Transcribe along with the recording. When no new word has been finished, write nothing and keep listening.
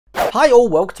Hi all,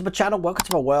 welcome to my channel, welcome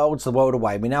to my world, it's the world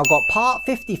away. We now got part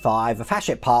 55 of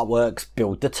Hachette Part Works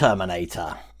Build the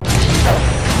Terminator.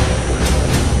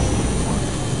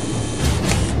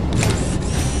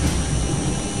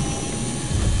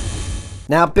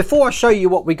 Now before I show you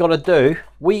what we got to do,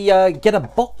 we get a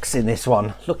box in this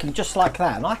one looking just like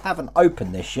that, and I haven't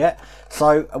opened this yet.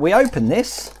 So we open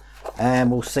this and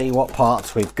we'll see what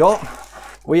parts we've got.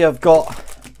 We have got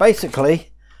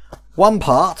basically one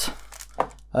part,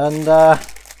 and oh,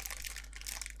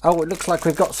 it looks like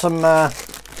we've got some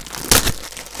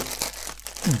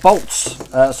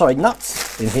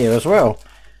nuts in here as well,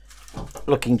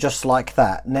 looking just like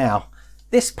that. Now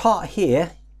this part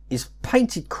here is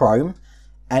painted chrome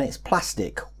and it's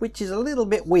plastic, which is a little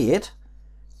bit weird.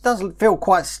 Doesn't feel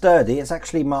quite sturdy. It's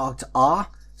actually marked R,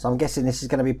 so I'm guessing this is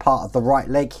going to be part of the right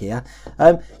leg here.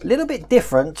 A little bit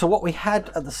different to what we had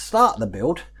at the start of the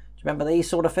build. Do you remember these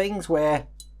sort of things where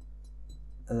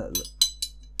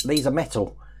these are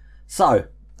metal? So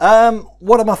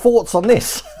what are my thoughts on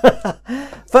this?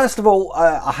 First of all,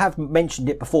 I have mentioned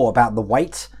it before about the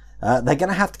weight. They're going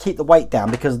to have to keep the weight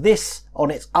down because this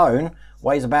on its own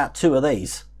weighs about 2 of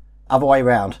these. Other way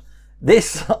around.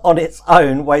 This on its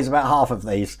own weighs about half of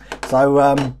these. So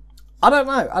I don't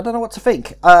know what to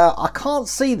think. I can't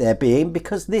see there being,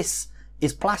 because this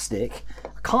is plastic,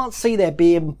 I can't see there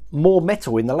being more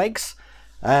metal in the legs.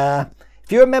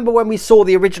 If you remember when we saw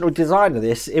the original design of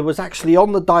this, it was actually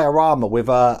on the diorama with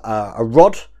a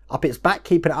rod up its back,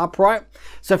 keeping it upright.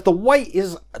 So if the weight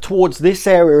is towards this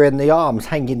area in the arms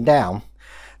hanging down,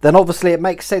 then obviously it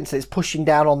makes sense that it's pushing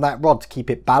down on that rod to keep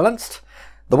it balanced.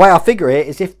 The way I figure it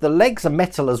is if the legs are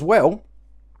metal as well,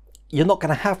 you're not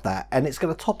going to have that, and it's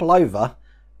going to topple over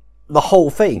the whole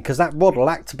thing because that rod will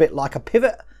act a bit like a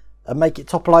pivot and make it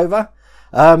topple over.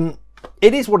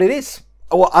 It is what it is.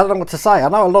 Well, I don't know what to say. I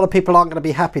know a lot of people aren't going to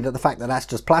be happy at the fact that that's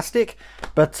just plastic,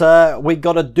 but we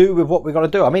got to do with what we got to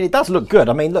do. I mean, it does look good.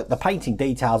 I mean, look, the painting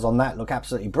details on that look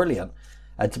absolutely brilliant.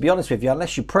 And to be honest with you,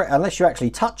 unless you actually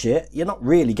touch it, you're not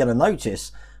really going to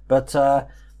notice. But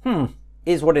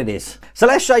is what it is. So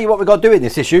let's show you what we've got to do in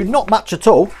this issue. Not much at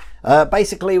all.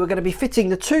 Basically, we're going to be fitting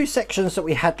the 2 sections that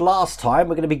we had last time.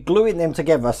 We're going to be gluing them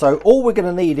together. So all we're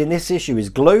going to need in this issue is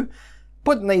glue,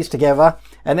 putting these together,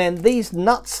 and then these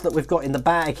nuts that we've got in the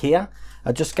bag here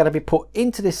are just going to be put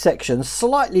into this section,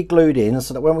 slightly glued in,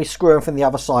 so that when we screw them from the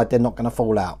other side, they're not going to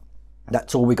fall out.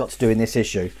 That's all we got to do in this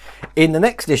issue. In the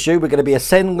next issue, we're going to be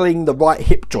assembling the right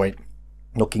hip joint,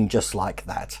 looking just like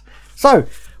that. So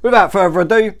without further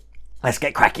ado, let's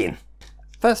get cracking.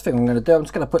 First thing I'm going to do, I'm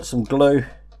just going to put some glue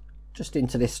just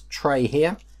into this tray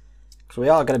here, because we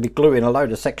are going to be gluing a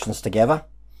load of sections together.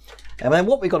 And then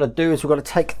what we've got to do is we've got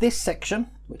to take this section,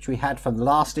 which we had from the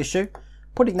last issue,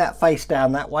 putting that face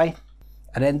down that way.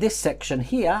 And then this section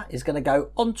here is going to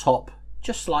go on top,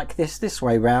 just like this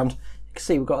way round. You can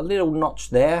see we've got a little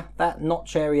notch there. That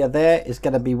notch area there is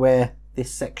going to be where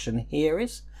this section here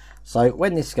is. So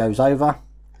when this goes over,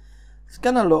 it's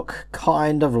going to look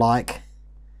kind of like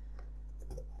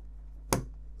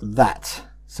that.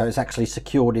 So it's actually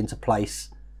secured into place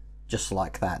just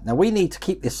like that. Now we need to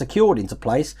keep this secured into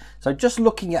place. So just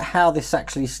looking at how this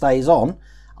actually stays on,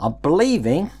 I'm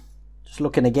believing, just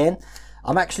looking again,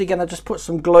 I'm actually going to just put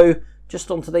some glue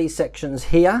just onto these sections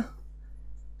here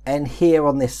and here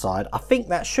on this side. I think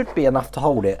that should be enough to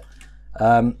hold it.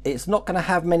 It's not going to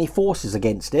have many forces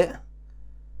against it.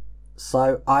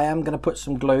 So I am going to put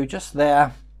some glue just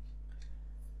there.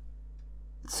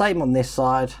 Same on this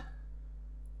side.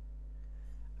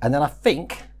 And then I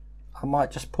think I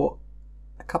might just put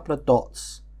a couple of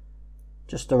dots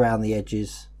just around the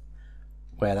edges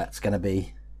where that's going to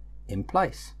be in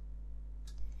place.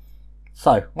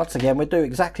 So once again, we'll do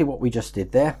exactly what we just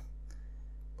did there.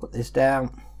 Put this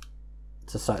down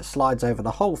so it slides over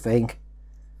the whole thing.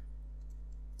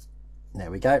 There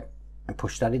we go. And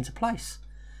push that into place.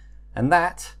 And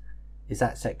that is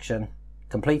that section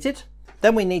completed.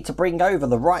 Then we need to bring over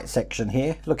the right section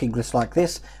here, looking just like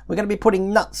this. We're going to be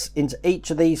putting nuts into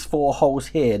each of these 4 holes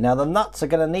here. Now the nuts are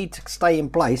going to need to stay in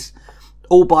place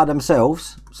all by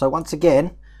themselves. So once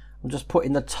again, I'm just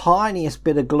putting the tiniest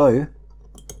bit of glue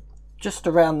just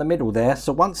around the middle there.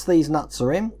 So once these nuts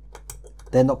are in,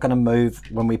 they're not going to move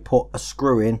when we put a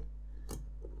screw in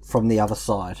from the other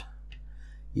side.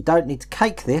 You don't need to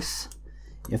cake this.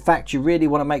 In fact, you really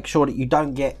want to make sure that you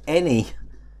don't get any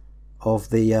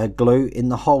of the glue in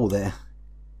the hole there.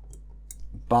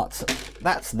 But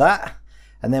that's that.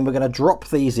 And then we're going to drop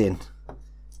these in,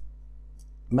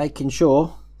 making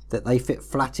sure that they fit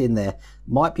flat in there.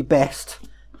 Might be best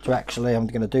to actually, I'm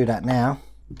going to do that now,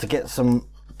 to get some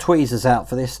tweezers out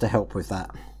for this to help with that.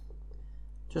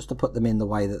 just to put them in the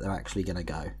way that they're actually going to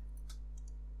go.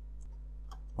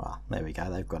 Well, there we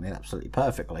go, they've gone in absolutely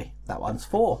perfectly. That one's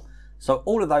 4. So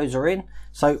all of those are in.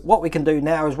 So what we can do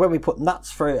now is when we put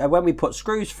nuts through, when we put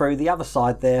screws through the other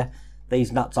side there,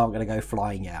 these nuts aren't going to go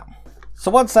flying out. So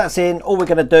once that's in, all we're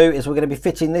going to do is we're going to be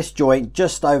fitting this joint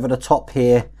just over the top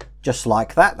here, just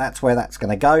like that. That's where that's going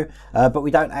to go. But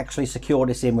we don't actually secure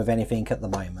this in with anything at the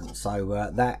moment. So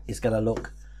that is going to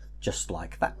look just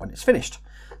like that when it's finished.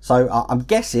 So I'm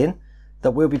guessing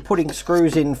that we'll be putting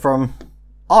screws in from,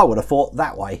 I would have thought,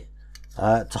 that way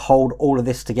to hold all of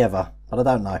this together. But I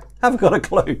don't know. Haven't got a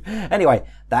clue. Anyway,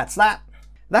 that's that.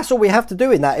 That's all we have to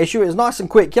do in that issue. It's nice and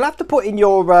quick. You'll have to put in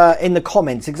your in the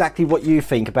comments exactly what you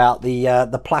think about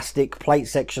the plastic plate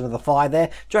section of the thigh there.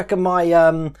 Do you reckon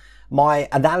my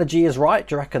analogy is right?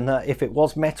 Do you reckon that if it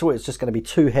was metal, it's just going to be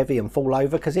too heavy and fall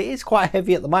over? Because it is quite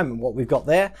heavy at the moment, what we've got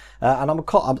there. And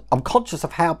I'm conscious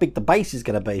of how big the base is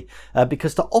going to be.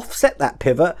 Because to offset that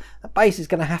pivot, the base is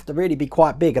going to have to really be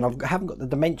quite big. And I haven't got the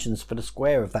dimensions for the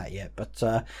square of that yet. But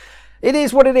it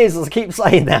is what it is, as I keep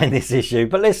saying that in this issue.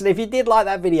 But listen, if you did like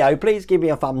that video, please give me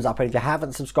a thumbs up. And if you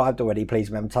haven't subscribed already,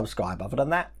 please remember to subscribe. Other than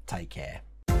that, take care.